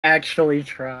Actually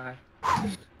try.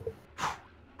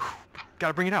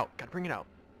 Gotta bring it out. Gotta bring it out.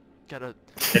 Gotta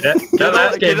Get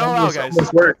it all out, guys.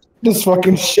 Just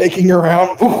fucking shaking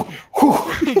around.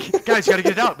 Guys, you gotta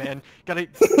get it out, man. Gotta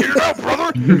get it out,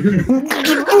 brother.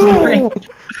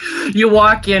 You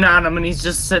walk in on him and he's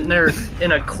just sitting there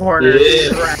in a corner,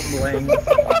 trembling.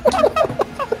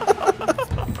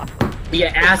 You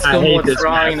ask him what's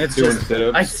wrong, and it's just,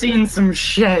 I've seen some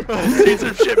shit. I've seen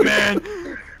some shit, man.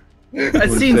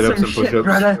 I've seen some shit,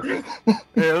 brother.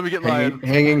 Hey, let me get mine.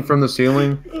 Hanging from the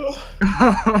ceiling.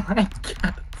 Oh my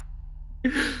god.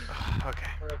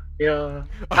 Okay. Yeah.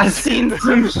 I've seen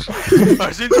some shit.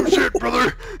 I've seen some shit,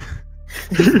 brother.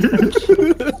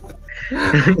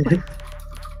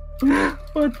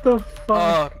 What the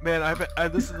fuck? Man,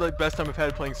 this is the best time I've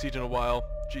had playing Siege in a while.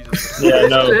 Jesus. Yeah,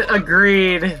 no.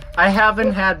 Agreed. I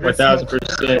haven't had this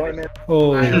 1000%.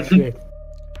 Holy shit.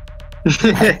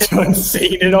 I've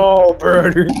seen it all,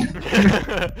 brother.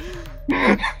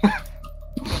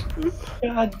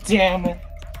 God damn it.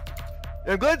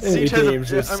 I'm glad Siege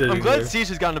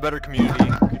has gotten a better community.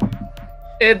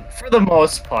 For the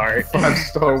most part.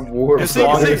 5-star war. As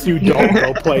long as you don't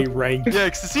go play ranked. Yeah,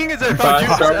 seeing as I found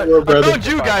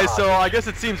you guys, so I guess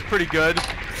it seems pretty good.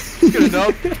 It's good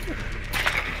enough.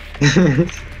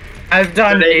 I've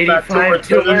done 85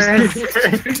 tours.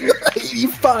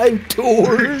 85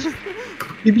 tours?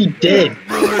 You'd be dead.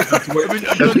 Brother,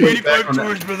 I've done 85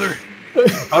 tours, brother.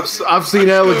 I've seen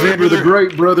Alexander the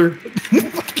Great, brother.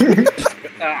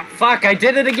 Fuck, I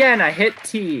did it again. I hit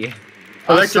T.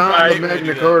 I signed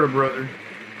Magna Carta, brother.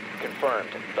 Confirmed.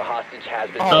 The hostage has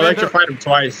been. I electrified him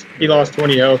twice. He lost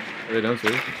 20 health. Are they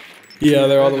downstairs? Yeah,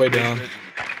 they're all the way down.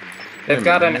 They've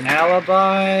got an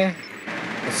alibi.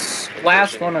 The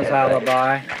last one is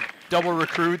alibi. Double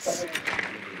recruits.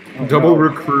 Double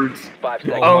recruits. 5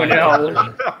 seconds. Oh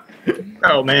no.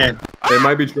 Oh man. They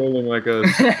might be trolling like us.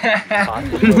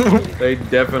 They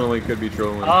definitely could be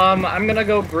trolling. I'm gonna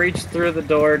go breach through the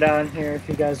door down here if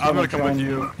you guys want to come with join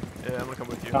you. me. Yeah, I'm gonna come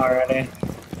with you. Alrighty.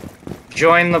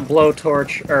 Join the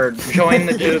blowtorch, or join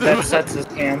the dude that sets his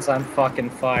hands on fucking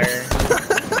fire.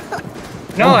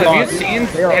 No,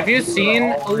 have you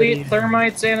seen Elite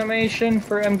Thermite's animation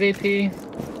for MVP?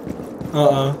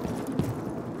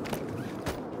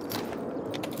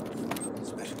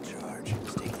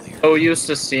 So used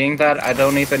to seeing that, I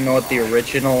don't even know what the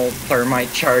original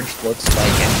Thermite charge looks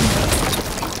like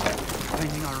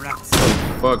anymore.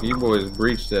 Fuck, you boys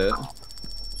breached that.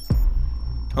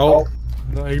 Oh,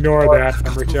 no, ignore that.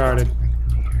 I'm retarded.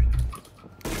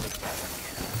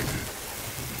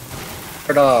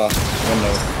 Window.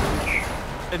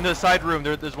 In the side room,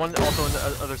 there's one also in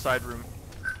the other side room.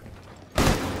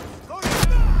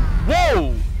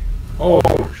 Whoa!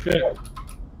 Oh shit.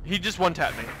 He just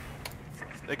one-tapped me.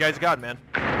 That guy's a god, man.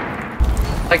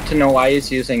 I'd like to know why he's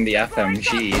using the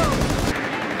FMG.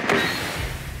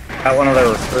 Got one of the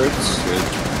recruits.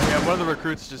 Yeah, one of the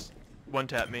recruits just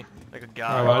one-tapped me. Like a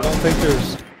god. I don't think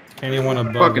there's anyone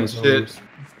above Fucking us. shit.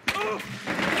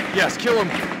 Yes, kill him!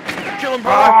 Kill him,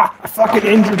 brother! Ah! I fucking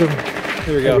injured him!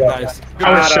 Here we go, nice.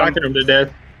 I was shocking him to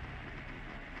death.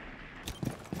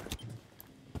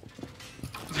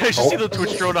 You should see the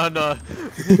Twitch drone on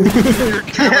your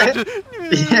camera.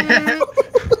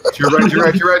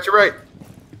 You're right.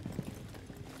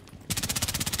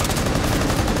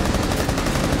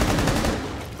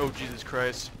 Oh, Jesus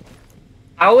Christ.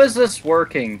 How is this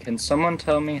working? Can someone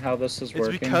tell me how this is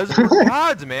working? It's because we're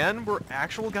gods, man. We're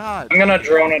actual gods. I'm gonna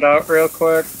drone it out real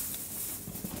quick.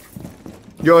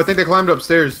 Yo, I think they climbed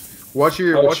upstairs. Watch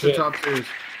the top stairs.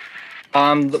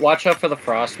 Watch out for the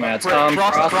frost mats.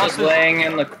 Frost is laying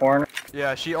in the corner.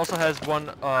 Yeah, she also has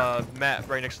one mat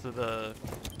right next to the.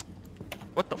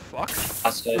 What the fuck?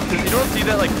 Hostage. You don't see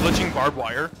that like glitching barbed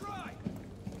wire?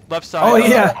 Left side. Oh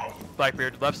yeah.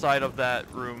 Blackbeard. Left side of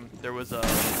that room, there was a.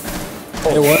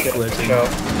 It was glitching.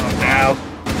 Ow.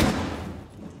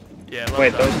 Yeah. Left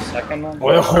Wait, side. there's a second one?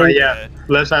 Oh yeah.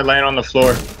 Left side laying on the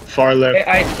floor. Far left.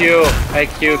 Hey,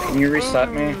 IQ, can you reset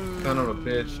me? Son of a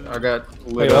bitch. I got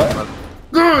lit Wait, up.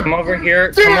 Come over here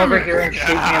and shoot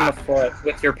me in the foot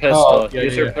with your pistol. Oh, yeah,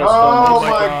 Use your yeah. pistol. Oh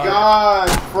my god.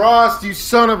 Frost, you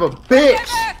son of a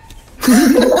bitch!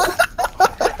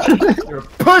 You're a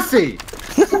pussy!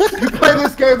 You play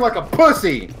this game like a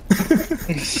pussy!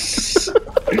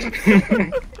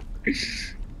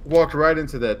 Walked right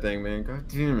into that thing, man. God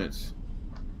damn it.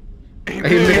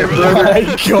 Amen, brother. Oh my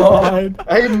god.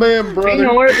 Amen, brother. You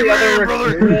know where the other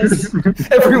recruit is?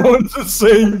 Everyone's the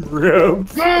same, bro.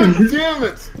 God damn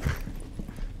it!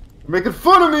 You're making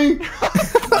fun of me! 4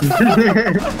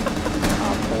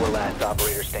 last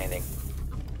operator standing.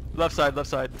 Left side, left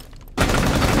side.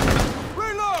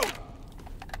 Reload!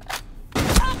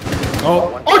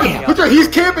 Oh, yeah! Look at he's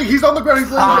camping. He's on the ground.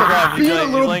 He's laying down. Being a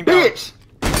little bitch.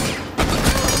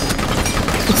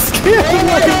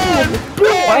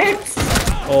 What?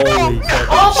 Holy shit.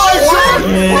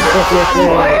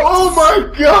 Oh my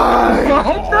god!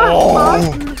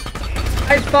 What the fuck?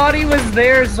 I thought he was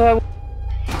there, so I would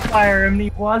fire him, and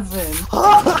he wasn't.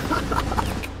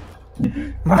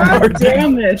 God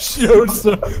damn it! Showed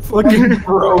some fucking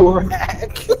bro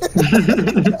hack.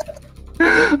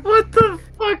 What the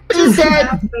fuck just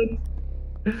happened?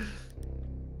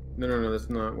 No, that's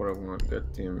not what I want. God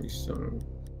damn you, son.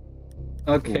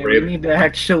 Okay, we need to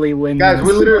actually win. Guys, this.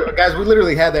 we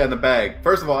literally had that in the bag.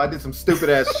 First of all, I did some stupid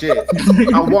ass shit.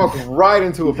 I walked right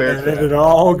into a bear And trap. it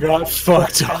all got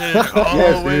fucked up. And then it all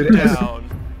Yes, went dude. down.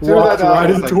 Walked right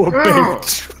I was into a like, bear "Oh."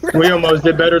 trap. We almost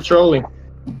did better trolling.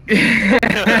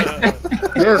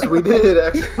 Yes, we did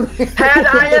actually. Had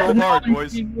I So had hard, known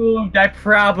boys. she moved, I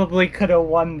probably could have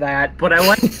won that. But I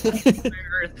went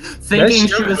thinking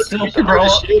she was still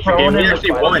prone We and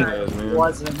actually won.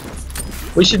 wasn't.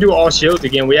 We should do all shields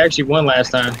again. We actually won last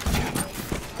time.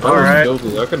 Alright.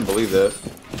 I couldn't believe that.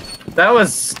 That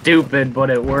was stupid, but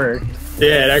it worked.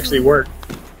 Yeah, it actually worked.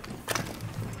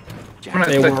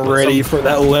 They were ready for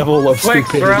that level of Quick,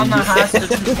 stupidity. throw on the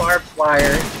hostage barbed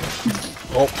wire.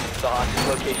 The hostage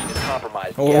location is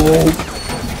compromised. Oh,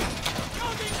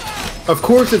 Of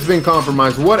course it's been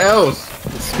compromised. What else?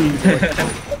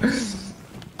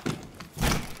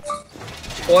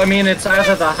 Well, I mean, it's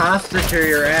either the hostage or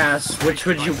your ass. Which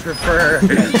would you prefer?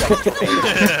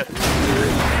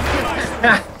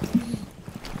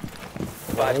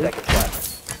 5 seconds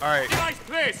left. Alright.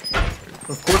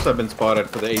 Of course I've been spotted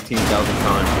for the 18,000th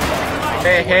time.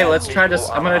 Hey, let's try this.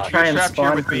 I'm gonna try and Trapped here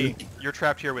spawn with me. You're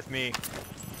trapped here with me.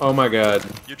 Oh my god.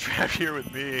 You're trapped here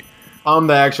with me. I'm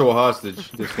the actual hostage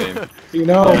this game. you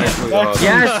know, I'm actually the hostage.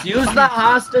 Yes, use the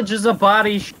hostage as a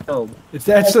body shield. it's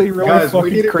actually really Guys, we need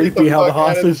fucking to get creepy the how the fuck out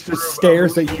of hostage this just room.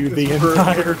 stares at you the This room.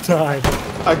 entire time.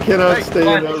 I cannot Hey, stay in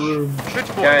punch. that room.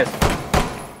 Bitch boy. Guys,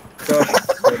 go.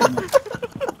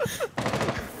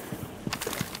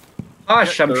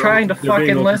 Hush, I'm trying to They're being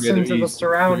fucking all listen to together the easy.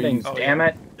 surroundings, Oh, damn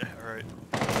it. Yeah, alright.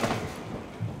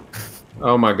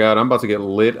 Oh my god, I'm about to get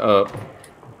lit up.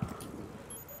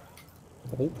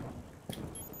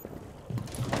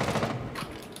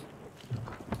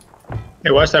 Hey,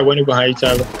 watch that window behind you,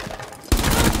 Tyler.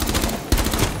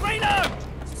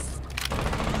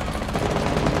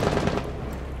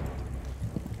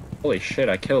 Holy shit,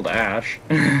 I killed Ash.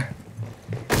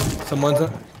 Someone's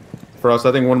Frost,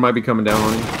 I think one might be coming down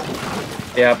on you.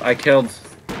 Yep, I killed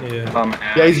yeah.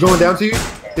 Ash. Yeah, he's going down to you.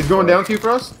 He's going down to you,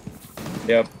 Frost.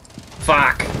 Yep.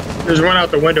 Fuck. There's one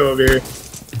out the window over here.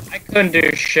 I couldn't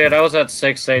do shit, I was at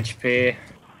 6 HP.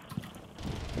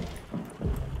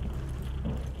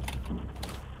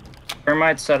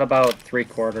 Thermite said about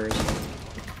 3/4.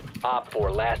 Op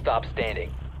 4, last stop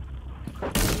standing.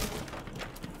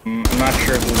 I'm not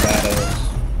sure who that is.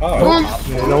 Oh.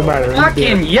 Yeah, no matter.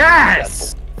 Fucking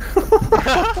yes!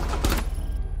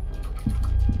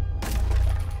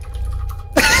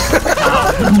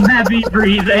 Heavy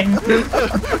breathing.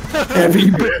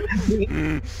 Heavy.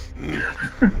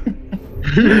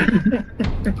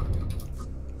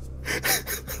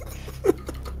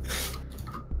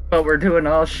 But we're doing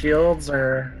all shields,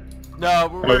 or No,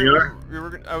 you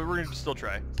we're gonna still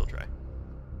try. Still try.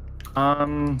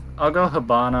 I'll go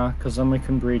Habana, cause then we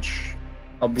can breach.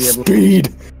 I'll be able to.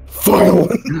 Speed.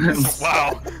 Violence.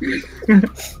 Wow.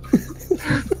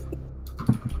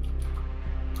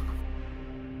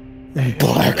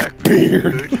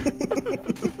 Blackbeard.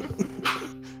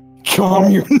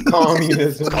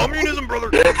 Communism. Communism, brother.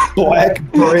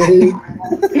 Blackbeard.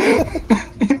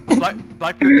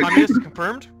 Blackbeard communist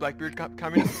confirmed. Blackbeard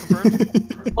communist confirmed.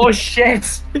 Oh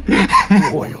shit!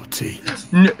 Loyalty.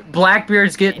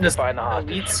 Blackbeard's getting a Find the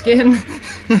hostage. elite skin.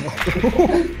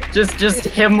 just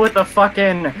him with a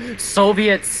fucking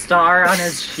Soviet star on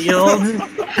his shield.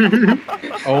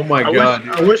 Oh my I god.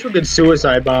 wish, I wish we could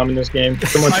suicide bomb in this game.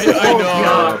 Someone I know.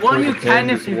 God. Well, you Perfect can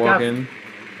game, if just you've walk got- in.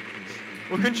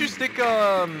 Well, couldn't you stick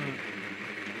nitro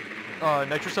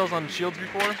cells on shields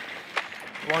before?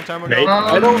 A long time ago. Maybe.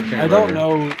 I don't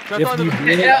know if you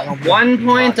did it. At one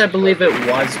point, I believe it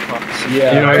was possible.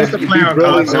 Yeah. You know, I It used to would play be on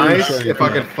really console. nice if I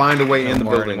could find a way in the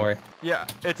building. Yeah,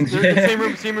 it's they're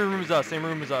the same room as us. Same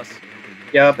room as us.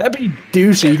 Yep. That'd be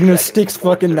douchey. You can just stick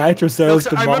fucking nitro cells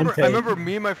to I Monte. remember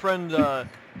me and my friend,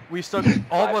 we stuck,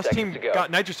 all of 5 us team seconds to go.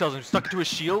 got nitro cells and stuck it to his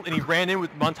shield, and he ran in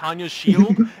with Montagna's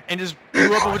shield and just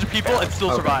blew up a bunch of people and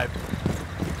still survived.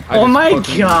 I Oh just my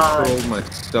fucking God. trolled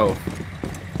myself.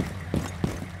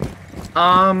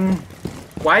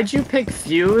 Why'd you pick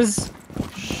Fuse?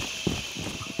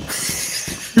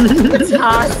 It's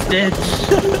hostage.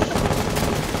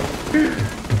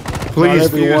 Please,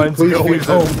 everyone's please going fuse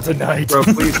home that. tonight. Bro,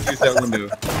 please fuse that window.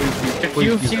 If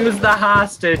you fuse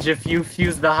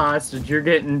the hostage, you're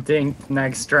getting dinked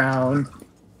next round.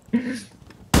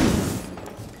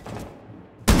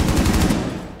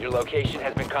 Your location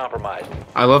has been compromised.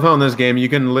 I love how in this game you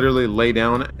can literally lay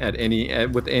down at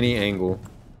with any angle.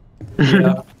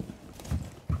 Yeah.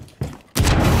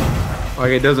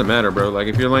 Like it doesn't matter, bro. Like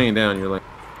if you're laying down, you're like.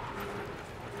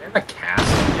 A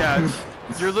castle. Yeah,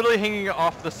 you're literally hanging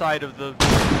off the side of the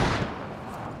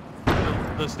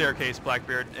staircase,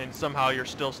 Blackbeard, and somehow you're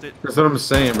still That's what I'm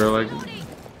saying, bro. Like.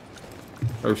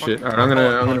 Oh shit! All right, I'm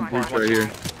gonna breach right here.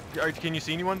 Can you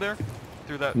see anyone there?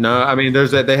 Through that? No, I mean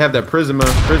there's that. They have that prisma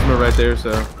right there,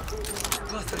 so.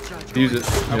 Use it.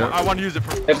 I want to use it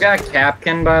for. They've got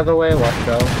Capkin, by the way. Let's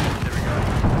go.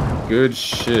 Good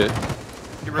shit.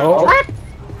 Oh, What?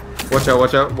 Watch out!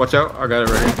 Watch out! Watch out! I got it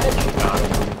right here.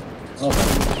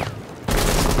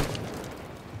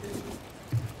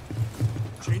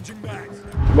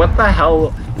 What the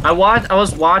hell? I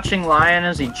was watching Lion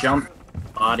as he jumped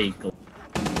body.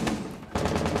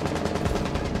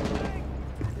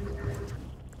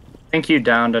 I think you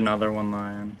downed another one,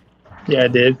 Lion. Yeah, I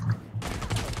did.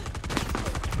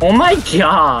 Oh my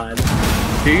god!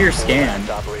 Do your scan.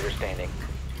 Last operator standing.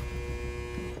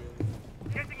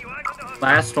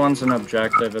 Last one's an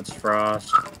objective, it's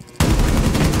Frost.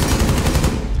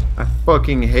 I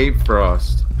fucking hate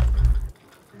Frost.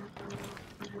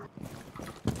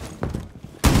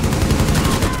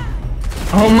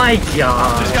 Oh my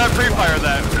god! Just gotta pre-fire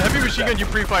that. With heavy machine gun, you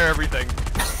pre-fire everything.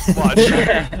 Watch.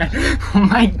 Oh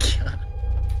my god.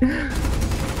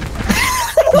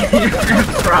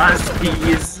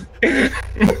 Frosties. I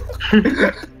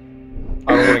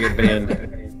don't want to get banned.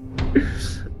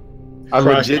 I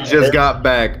legit just got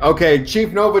back. Okay,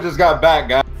 Chief Nova just got back,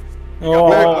 guys.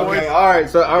 oh. Okay, alright,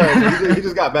 so he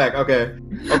just got back. Okay.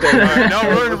 Okay. All right, no,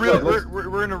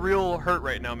 we're in a real hurt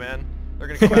right now, man. They're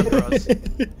gonna come after us.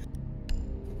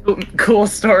 Cool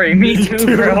story, me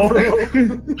too, bro.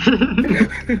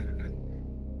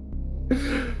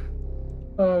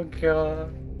 Oh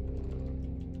god.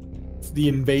 It's the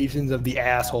invasions of the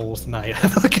assholes tonight. I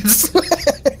fucking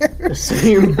swear.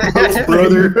 Same boat,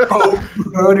 brother. Oh,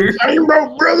 brother. Same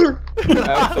boat, brother.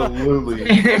 Absolutely.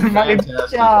 My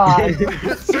Fantastic. god.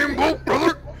 Same boat,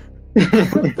 brother.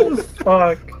 What the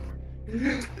fuck?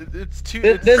 It's too.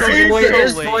 This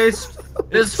It's so late.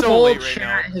 This so whole late right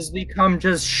chat now. has become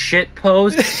just shit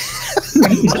post.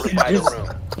 Notify the room.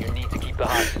 You need to keep the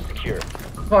hostage secure.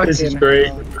 This is Fucking great.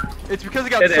 hell. It's because it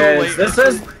got It so is. late. This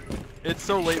is It's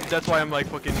so late. That's why I'm like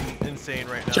fucking insane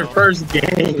right It's your now. first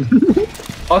game.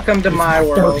 welcome to my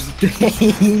world.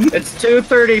 It's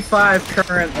 2:35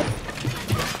 currently.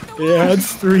 Yeah,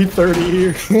 it's 3:30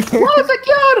 here.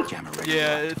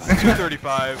 Yeah, it's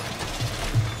 2:35.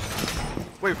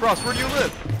 Wait, Frost, where do you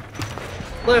live?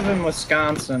 Live in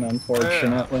Wisconsin,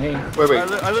 unfortunately. Wait.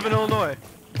 I live in Illinois.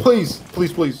 Please.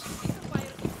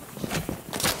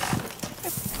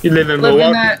 You live in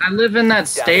Milwaukee. I live in that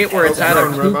state where it's either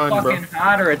Run, too run, bro. fucking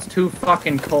hot or it's too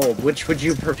fucking cold. Which would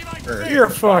you prefer? You're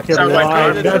fucking Sounds like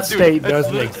lying. Dude, That state It's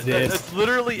doesn't li- exist. It's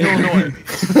literally Illinois.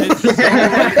 It's so late.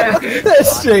 That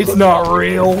state's not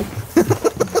real. What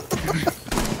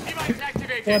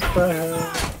the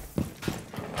hell?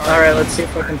 Alright, let's see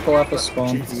if I can pull up a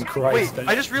spawn. Jesus Wait, Christ.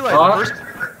 I just realized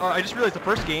the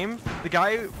first game,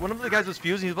 one of the guys was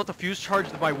fusing. He was about to fuse charge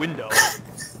my window.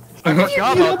 I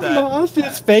forgot about that. Lost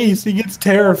his face. He gets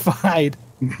terrified.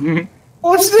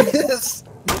 What's this?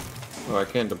 Oh, I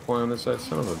can't deploy on this side.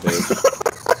 Son of a bitch.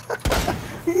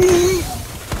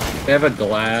 They have a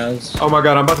glass. Oh my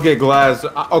god, I'm about to get glass.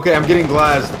 Okay, I'm getting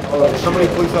glass. Somebody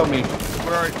please help me.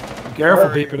 Where are you? Careful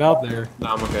peeping out there. No,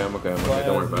 I'm okay. Don't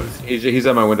worry about it. He's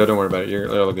at my window. Don't worry about it. You're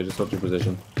all good. Just hold your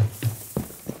position.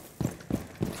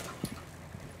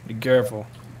 Be careful.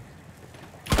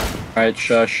 Alright,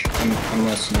 shush. I'm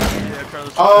listening here. Yeah,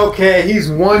 Carlos. Okay, he's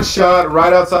one shot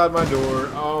right outside my door.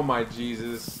 Oh my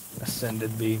Jesus.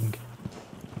 Ascended being.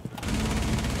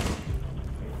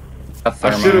 A I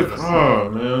thermite. should have. Oh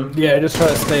man. Yeah, just try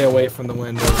to stay away from the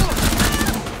windows.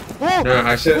 No,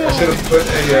 I should have put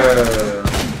a.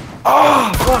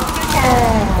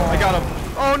 I got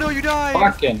him. Oh no, you died.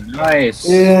 Fucking nice.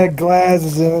 Yeah, glass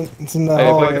is in. It's in the Hey,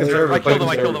 hallway. play conservative. I Play killed him.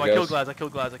 I killed him. I killed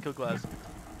conservative, glass. I killed glass.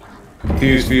 guys.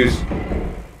 Fuse.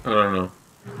 I don't know.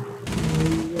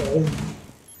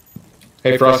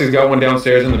 Hey, Frosty's got one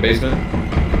downstairs in the basement.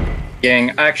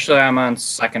 Gang, actually I'm on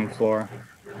second floor.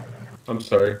 I'm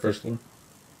sorry, first floor.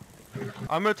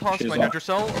 I'm gonna toss She's my on. Ninja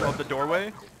Cell above the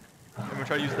doorway. I'm gonna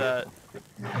try to use that.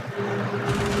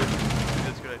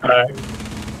 That's a good Good All idea. right.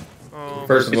 Oh,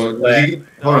 First of all,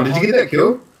 did you get that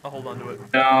kill? I'll hold on to it.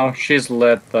 No, she's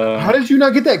lit though. How did you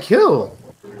not get that kill?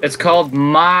 It's called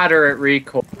moderate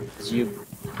recoil. You.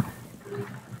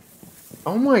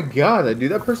 Oh my god,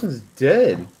 dude, that person's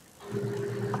dead.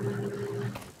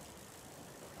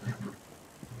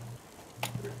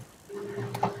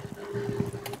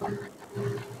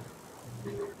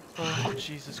 Oh,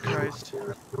 Jesus Christ.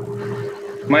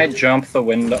 Might jump the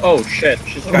window. Oh shit,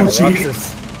 she's trying Oh to rush.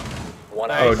 Jesus. One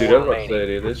Oh, op dude, I 4 was about to remaining. say,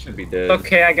 dude, this should be dead.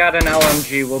 Okay, I got an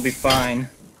LMG. We'll be fine.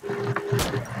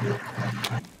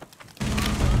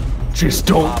 Just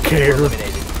don't Op 4 care.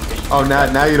 eliminated. Mission Oh,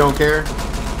 now you don't care?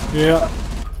 Yeah.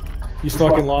 He's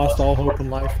fucking lost all hope in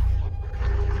life.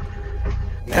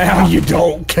 Now you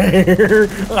don't care.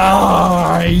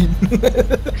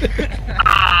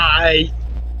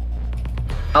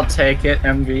 I'll take it.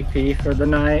 MVP for the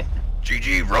night.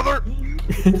 GG, brother!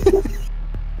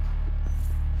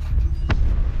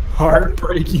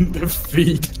 Heartbreaking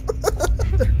defeat.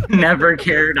 Never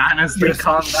cared, honestly. Just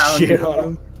Calm down. shit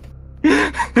on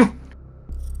him.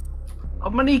 How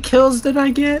many kills did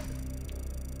I get?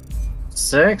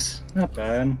 6? Not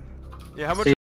bad. Yeah, how much